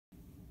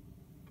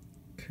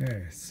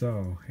Okay,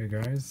 so hey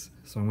guys,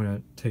 so I'm going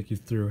to take you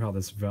through how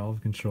this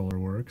valve controller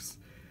works.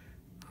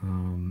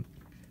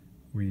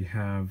 We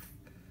have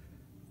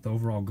the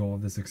overall goal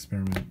of this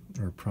experiment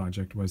or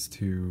project was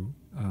to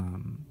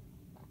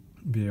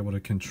be able to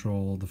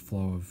control the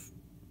flow of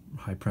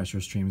high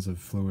pressure streams of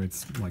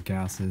fluids like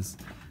gases.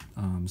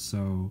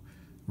 So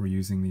we're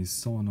using these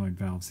solenoid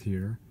valves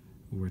here,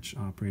 which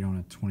operate on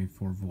a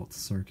 24 volt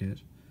circuit,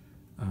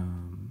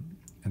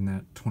 and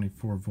that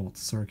 24 volt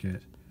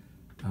circuit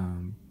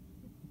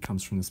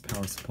comes from this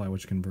power supply,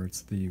 which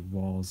converts the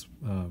wall's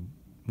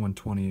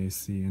 120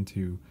 AC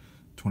into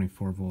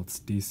 24 volts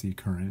DC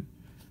current.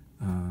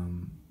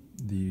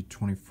 The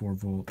 24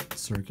 volt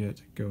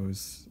circuit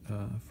goes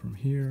from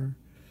here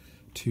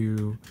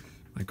to,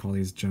 I call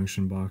these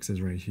junction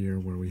boxes right here,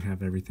 where we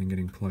have everything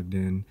getting plugged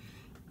in,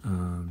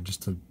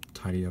 just to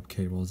tidy up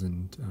cables.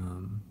 And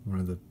one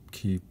of the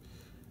key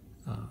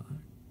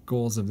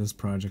goals of this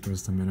project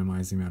was to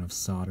minimize the amount of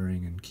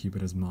soldering and keep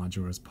it as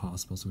modular as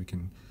possible, so we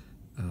can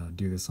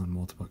do this on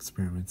multiple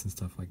experiments and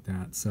stuff like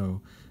that.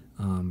 So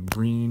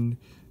green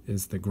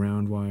is the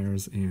ground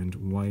wires and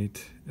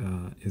white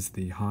is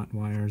the hot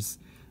wires.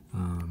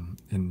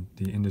 And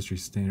the industry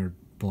standard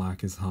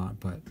black is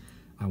hot, but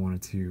I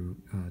wanted to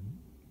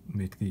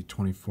make the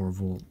 24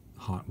 volt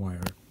hot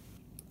wire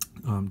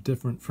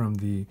different from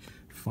the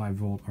 5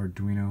 volt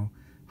Arduino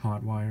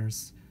hot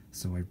wires.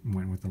 So I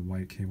went with the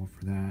white cable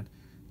for that,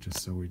 just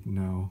so we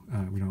know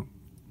we don't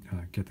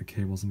get the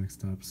cables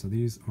mixed up. So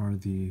these are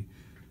the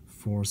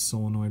 4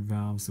 solenoid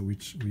valves that we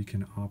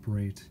can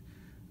operate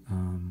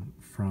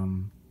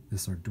from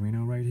this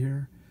Arduino right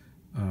here.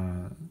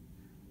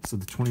 So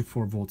the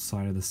 24 volt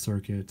side of the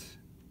circuit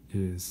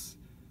is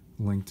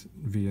linked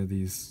via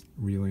these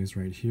relays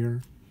right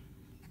here,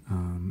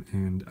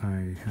 and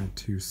I had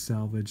to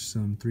salvage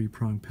some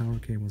 3-prong power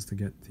cables to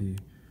get the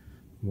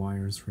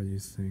wires for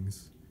these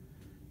things,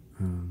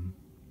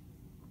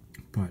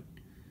 but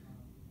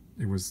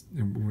it was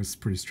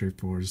pretty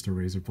straightforward, just a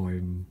razor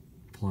blade and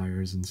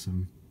pliers and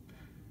some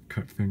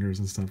cut fingers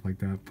and stuff like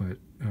that. But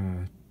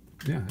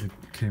yeah, it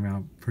came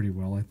out pretty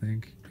well, I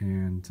think,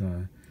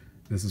 and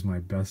this is my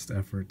best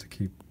effort to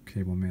keep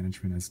cable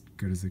management as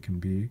good as it can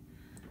be.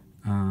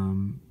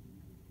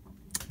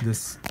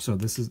 This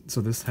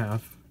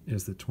half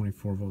is the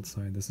 24 volt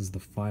side. This is the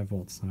 5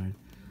 volt side,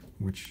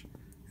 which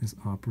is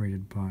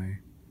operated by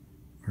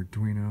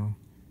Arduino,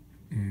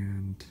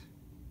 and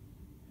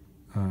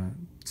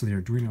so the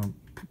Arduino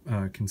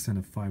can send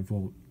a 5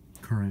 volt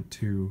current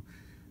to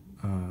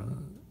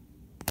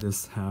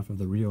this half of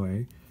the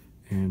relay,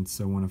 and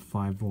so when a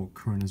 5 volt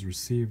current is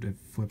received, it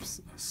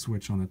flips a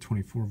switch on the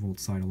 24 volt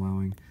side,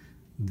 allowing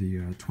the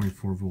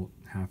 24 volt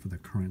half of the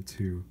current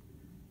to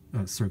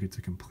circuit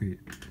to complete.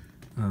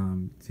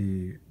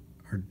 The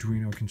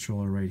Arduino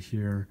controller right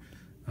here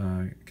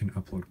can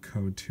upload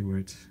code to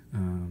it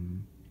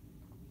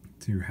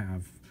to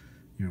have,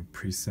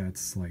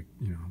 presets like,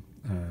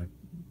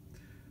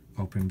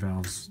 open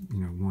valves,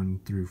 1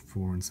 through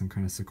 4 in some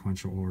kind of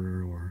sequential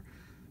order, or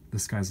the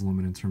sky's the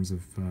limit in terms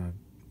of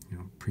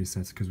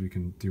presets, because we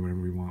can do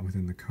whatever we want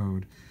within the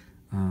code.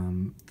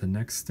 The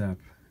next step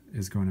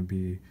is going to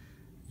be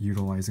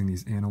utilizing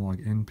these analog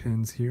in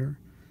pins here,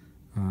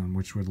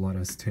 which would let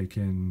us take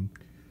in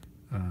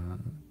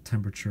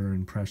temperature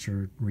and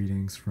pressure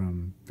readings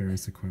from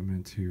various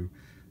equipment to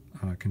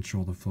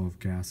control the flow of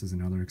gases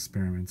and other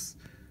experiments.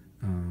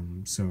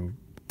 So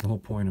the whole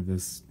point of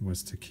this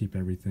was to keep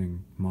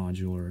everything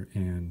modular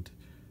and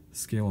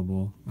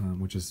scalable,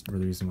 which is the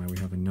reason why we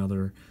have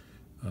another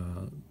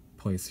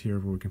place here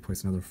where we can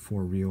place another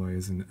 4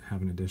 relays and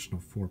have an additional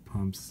 4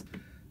 pumps.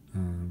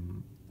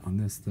 On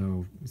this,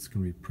 though, it's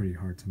going to be pretty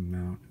hard to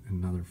mount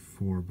another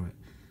 4, but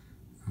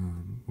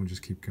we'll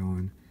just keep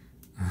going,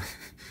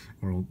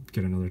 or we'll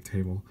get another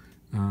table.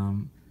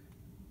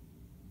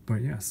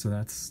 But yeah, so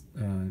that's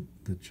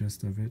the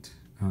gist of it.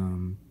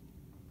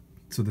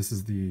 So this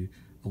is the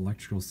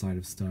electrical side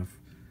of stuff,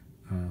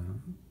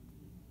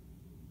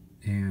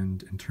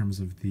 and in terms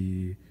of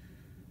the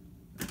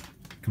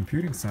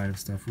computing side of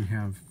stuff, we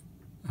have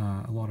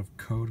a lot of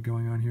code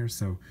going on here.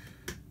 So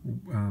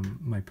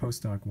my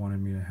postdoc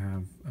wanted me to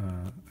have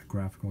a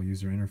graphical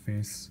user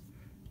interface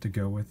to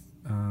go with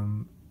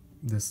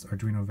this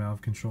Arduino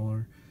valve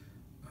controller,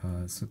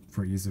 so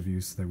for ease of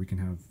use, so that we can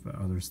have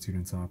other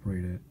students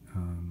operate it,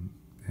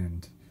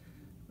 and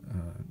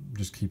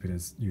just keep it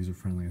as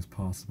user-friendly as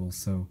possible.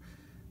 So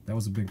that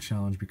was a big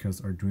challenge,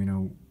 because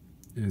Arduino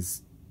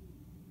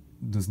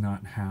does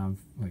not have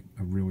like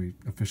a really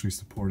officially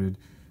supported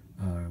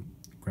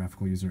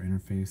graphical user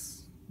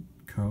interface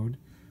code.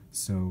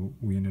 So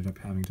we ended up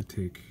having to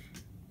take,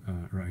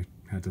 or I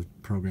had to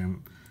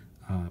program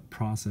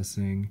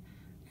processing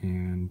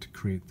and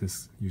create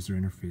this user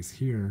interface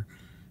here,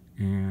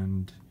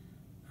 and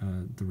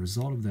the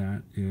result of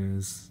that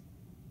is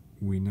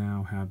we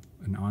now have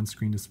an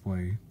on-screen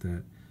display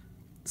that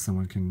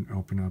someone can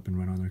open up and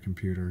run on their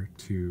computer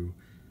to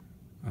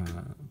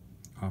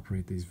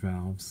operate these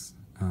valves.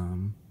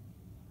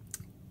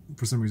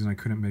 For some reason I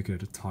couldn't make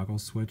it a toggle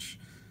switch,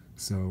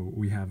 So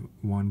we have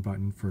one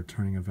button for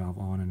turning a valve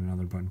on and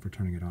another button for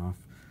turning it off.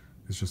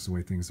 It's just the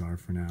way things are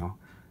for now.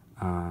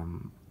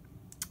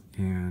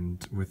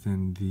 And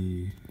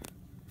within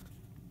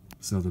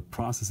so the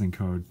processing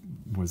code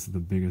was the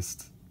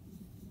biggest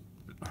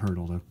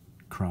hurdle to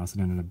cross.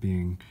 It ended up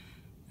being,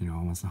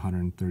 almost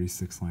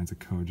 136 lines of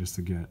code just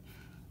to get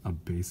a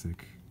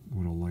basic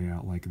little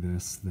layout like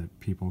this that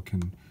people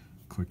can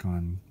click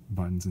on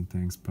buttons and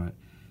things. But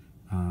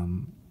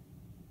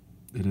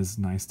it is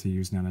nice to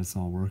use now that it's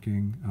all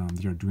working.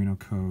 The Arduino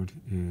code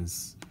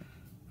is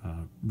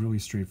really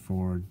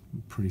straightforward,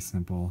 pretty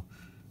simple.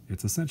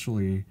 It's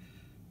essentially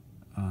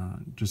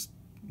just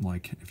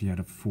like if you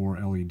had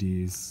 4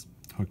 LEDs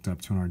hooked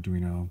up to an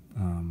Arduino,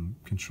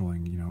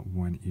 controlling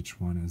when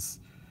each one is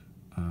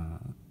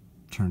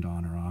turned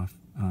on or off.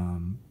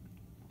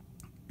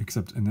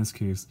 Except in this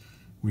case,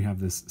 we have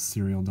this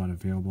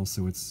serial.available,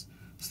 so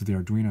the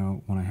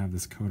Arduino, when I have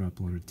this code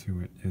uploaded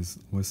to it, is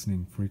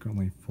listening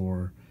frequently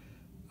for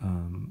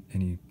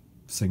any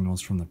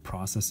signals from the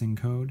processing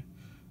code.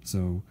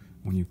 So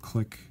when you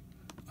click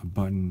a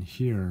button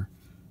here,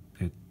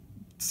 it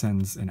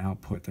sends an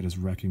output that is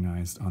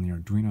recognized on the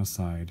Arduino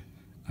side,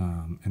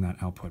 and that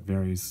output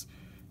varies,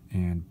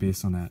 and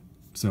based on that,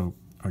 so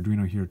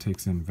Arduino here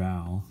takes in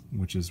val,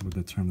 which is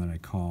the term that I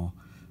call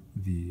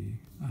the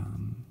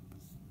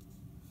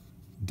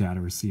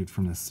data received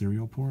from the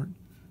serial port,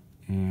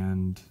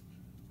 and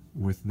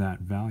with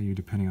that value,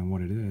 depending on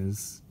what it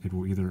is, it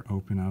will either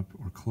open up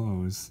or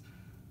close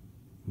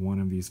one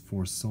of these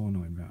 4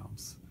 solenoid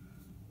valves.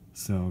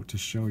 So to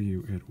show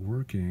you it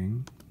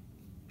working,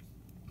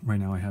 right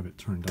now I have it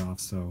turned off,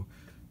 so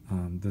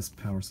this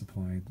power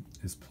supply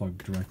is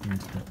plugged directly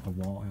into a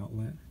wall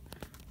outlet.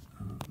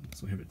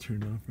 So I have it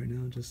turned off right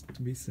now just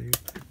to be safe.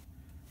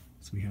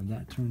 So we have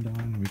that turned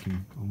on, we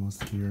can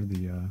almost hear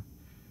the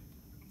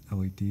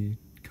LED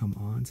come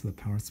on, so the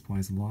power supply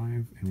is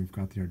live, and we've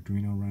got the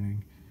Arduino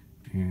running.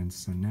 And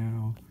so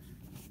now,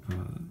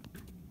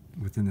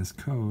 within this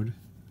code,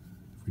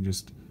 if we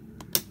just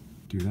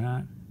do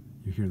that,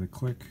 you hear the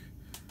click.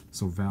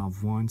 So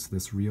valve 1, so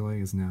this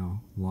relay is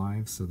now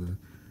live, so the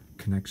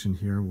connection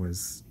here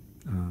was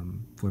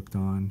flipped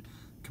on,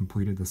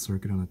 completed the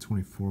circuit on the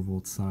 24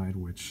 volt side,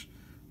 which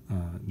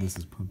this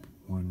is pump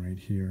 1 right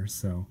here.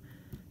 So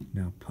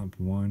now pump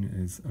 1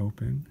 is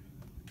open,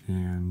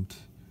 and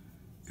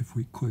if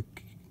we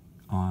click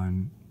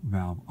on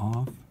valve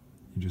off,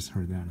 you just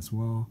heard that as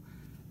well.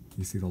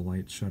 You see the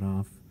light shut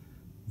off.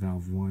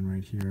 Valve 1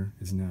 right here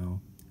is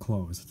now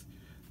closed.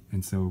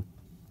 And so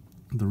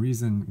the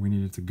reason we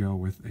needed to go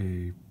with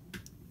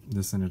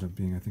this ended up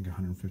being, I think,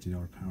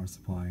 $150 power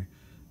supply,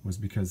 was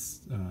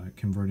because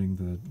converting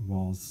the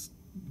wall's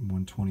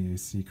 120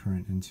 AC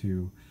current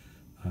into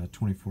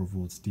 24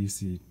 volts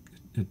DC,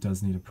 it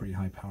does need a pretty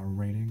high power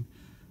rating.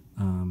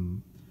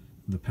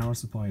 The power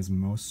supply is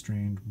most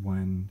strained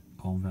when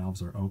all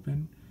valves are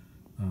open,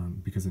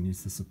 because it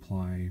needs to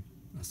supply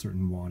a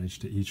certain wattage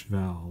to each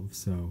valve,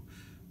 so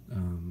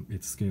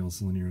it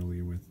scales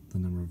linearly with the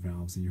number of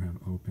valves that you have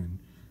open.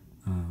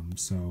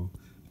 So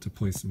to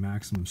place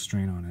maximum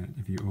strain on it,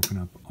 if you open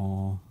up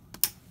all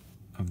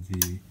of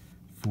the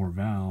 4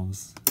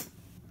 valves,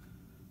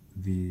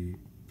 the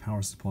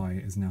power supply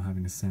is now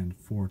having to send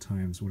 4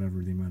 times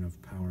whatever the amount of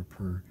power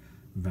per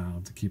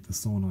valve to keep the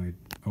solenoid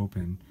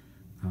open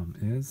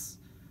is.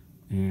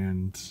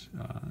 And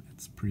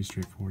it's pretty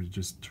straightforward to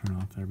just turn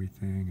off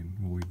everything, and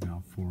we'll leave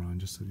valve 4 on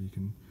just so that you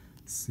can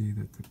see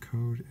that the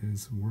code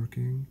is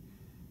working.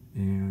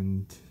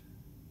 And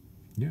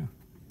yeah,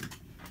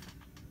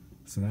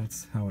 so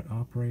that's how it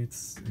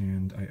operates.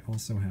 And I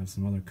also have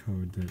some other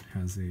code that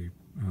has a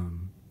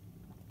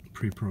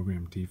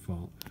pre-programmed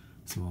default,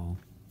 so I'll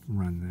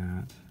run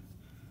that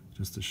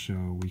just to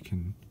show we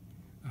can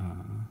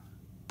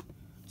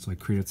so I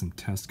created some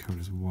test code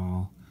as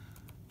well,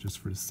 just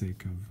for the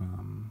sake of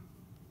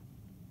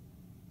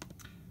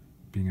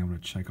being able to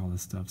check all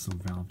this stuff. So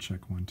valve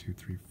check 1, 2,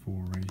 3,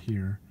 4 right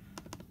here.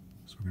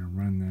 So we're going to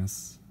run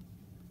this.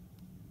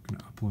 I'm going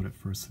to upload it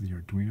first to the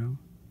Arduino.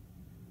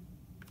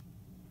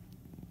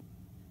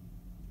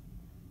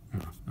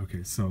 Oh,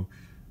 okay, so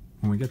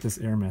when we get this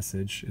error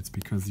message, it's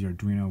because the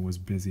Arduino was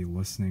busy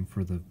listening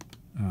for the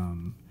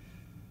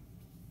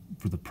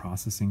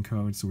processing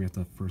code. So we have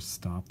to first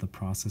stop the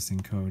processing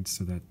code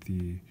so that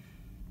the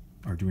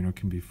Arduino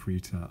can be free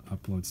to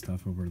upload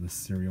stuff over the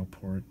serial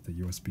port, the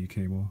USB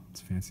cable,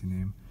 it's a fancy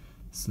name.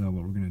 So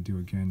what we're going to do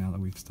again, now that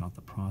we've stopped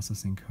the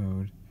processing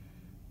code,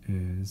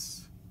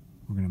 is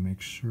we're going to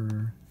make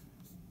sure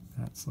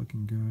that's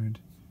looking good.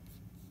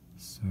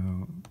 So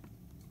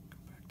go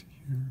back to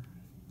here,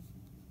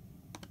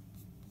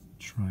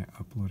 try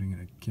uploading it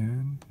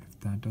again. If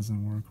that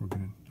doesn't work, we're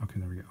going to, okay,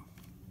 there we go.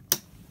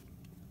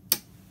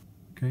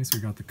 Okay, so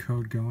we got the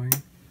code going.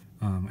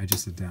 I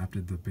just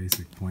adapted the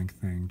basic blink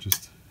thing,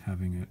 just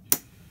having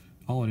it,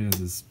 all it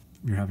is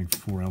you're having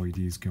 4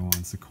 LEDs go on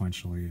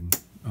sequentially, and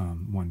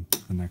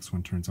the next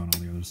one turns on,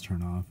 all the others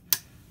turn off.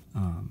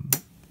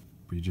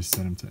 But you just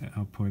set them to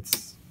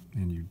outputs,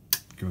 and you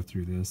go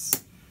through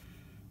this,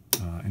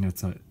 and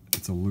it's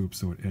it's a loop,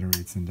 so it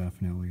iterates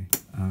indefinitely.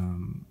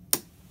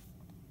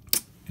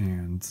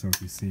 And so if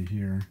you see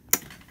here,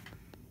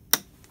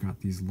 I've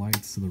got these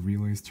lights, so the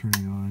relay's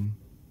turning on,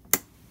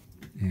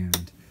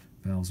 and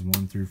valves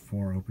 1 through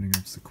 4 opening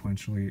up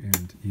sequentially,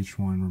 and each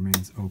one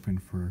remains open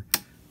for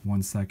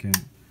 1 second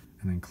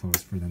and then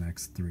closed for the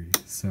next 3.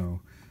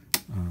 So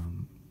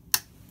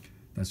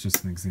that's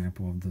just an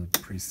example of the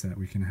preset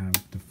we can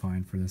have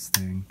defined for this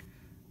thing.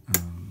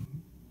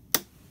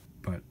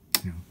 But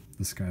you know,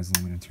 the sky's the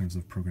limit in terms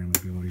of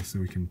programmability, so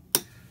we can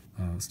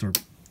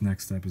start.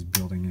 Next step is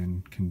building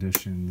in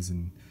conditions,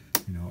 and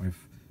you know,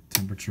 if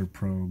temperature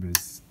probe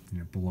is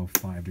below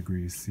 5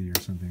 degrees C or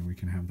something, we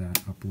can have that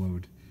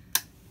upload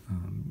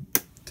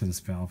to this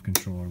valve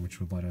controller, which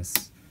would let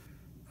us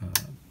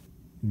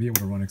be able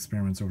to run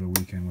experiments over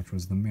the weekend, which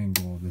was the main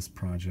goal of this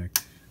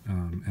project.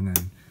 And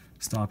then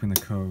stopping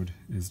the code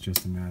is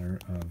just a matter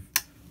of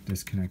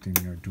disconnecting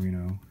the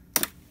Arduino,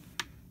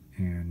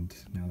 and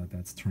now that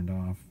that's turned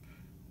off,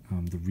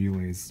 the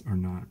relays are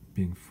not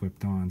being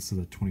flipped on, so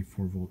the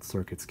 24-volt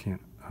circuits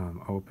can't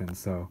open.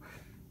 So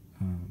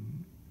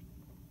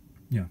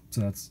yeah, so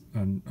that's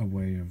a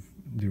way of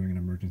doing an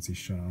emergency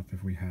shutoff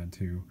if we had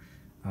to.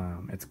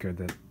 It's good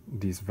that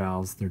these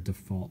valves, their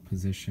default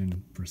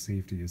position for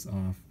safety is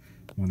off.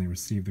 When they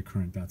receive the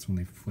current, that's when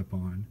they flip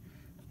on.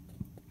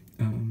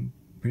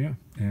 But yeah,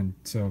 and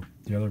so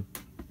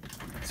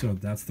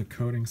that's the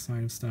coding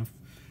side of stuff.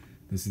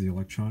 This is the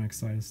electronic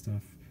side of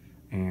stuff.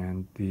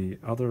 And the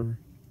other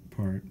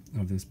part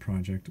of this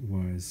project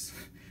was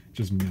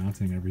just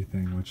mounting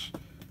everything, which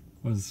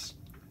was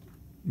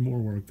more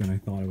work than I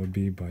thought it would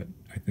be, but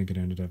I think it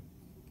ended up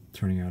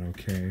turning out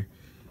okay.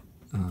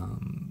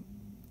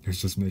 It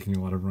was just making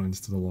a lot of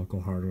runs to the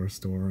local hardware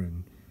store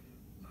and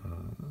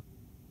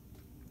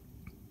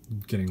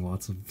getting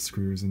lots of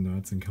screws and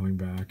nuts and coming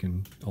back,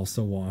 and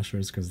also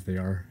washers, because they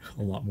are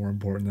a lot more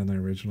important than I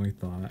originally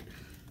thought.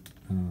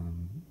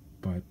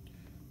 But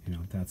you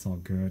know, that's all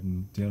good.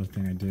 And the other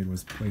thing I did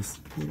was place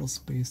little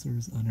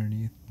spacers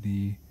underneath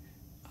the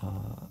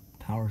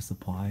power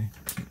supply.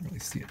 Can't really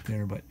see it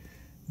there, but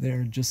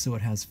there, just so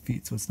it has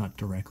feet, so it's not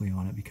directly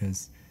on it,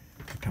 because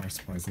the power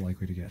supply is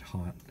likely to get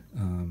hot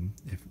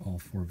if all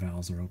 4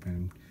 valves are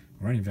open,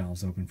 or any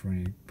valves open for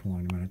any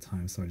prolonged amount of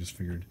time. So I just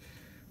figured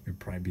it would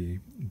probably be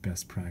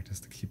best practice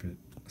to keep it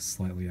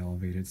slightly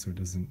elevated so it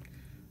doesn't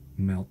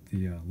melt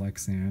the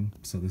Lexan.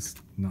 So this is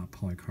not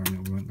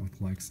polycarbonate, we went with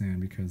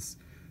Lexan because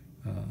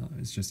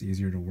it's just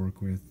easier to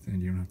work with,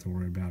 and you don't have to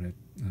worry about it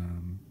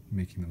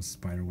making those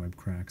spider web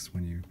cracks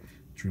when you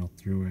drill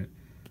through it.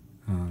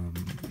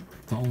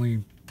 The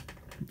only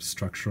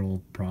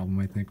structural problem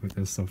I think with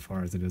this so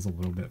far is it is a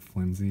little bit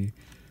flimsy,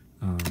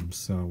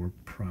 so we're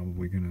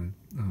probably gonna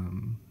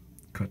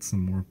cut some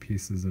more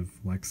pieces of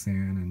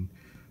Lexan and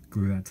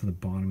glue that to the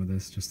bottom of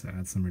this just to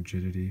add some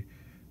rigidity.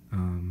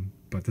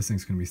 But this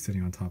thing's gonna be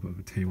sitting on top of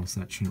a table,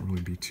 so that shouldn't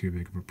really be too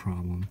big of a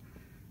problem.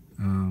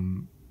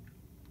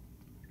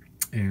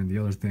 And the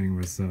other thing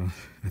was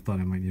I thought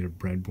I might need a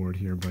breadboard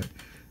here, but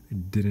I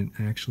didn't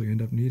actually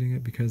end up needing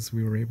it, because I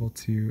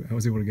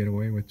was able to get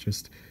away with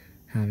just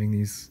having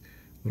these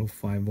little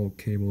 5-volt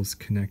cables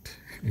connect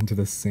into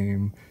the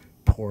same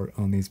port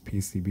on these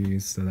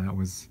PCBs, so that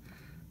was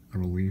a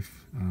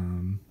relief.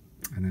 And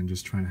then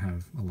just trying to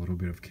have a little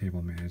bit of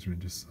cable management,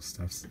 just so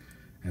stuff's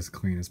as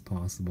clean as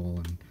possible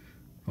and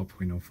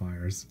hopefully no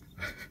fires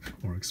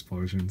or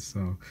explosions.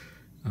 So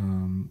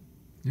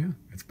yeah,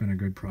 it's been a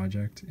good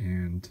project,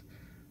 and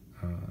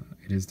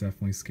it is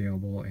definitely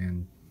scalable,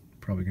 and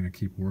probably going to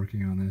keep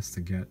working on this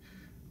to get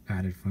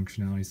added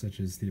functionality, such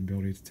as the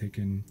ability to take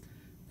in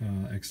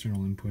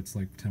external inputs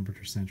like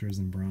temperature sensors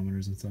and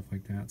barometers and stuff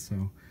like that.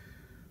 So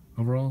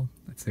overall,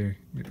 I'd say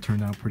it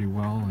turned out pretty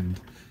well, and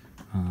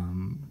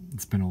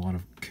it's been a lot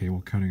of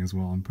cable cutting as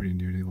well. I'm pretty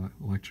new to the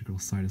electrical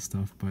side of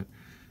stuff, but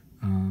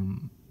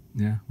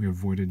yeah, we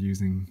avoided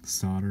using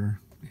solder,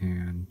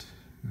 and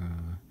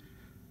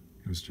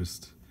it was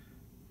just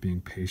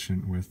being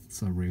patient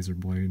with a razor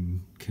blade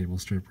and cable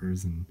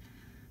strippers and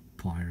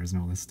pliers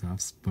and all this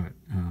stuff. But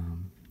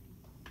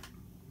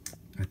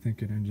I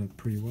think it ended up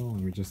pretty well,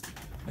 and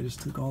I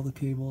just took all the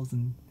cables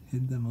and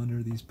hid them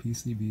under these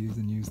PCBs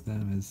and used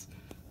them as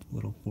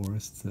little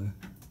forests to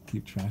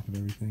keep track of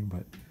everything.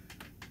 But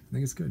I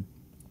think it's good.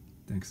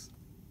 Thanks.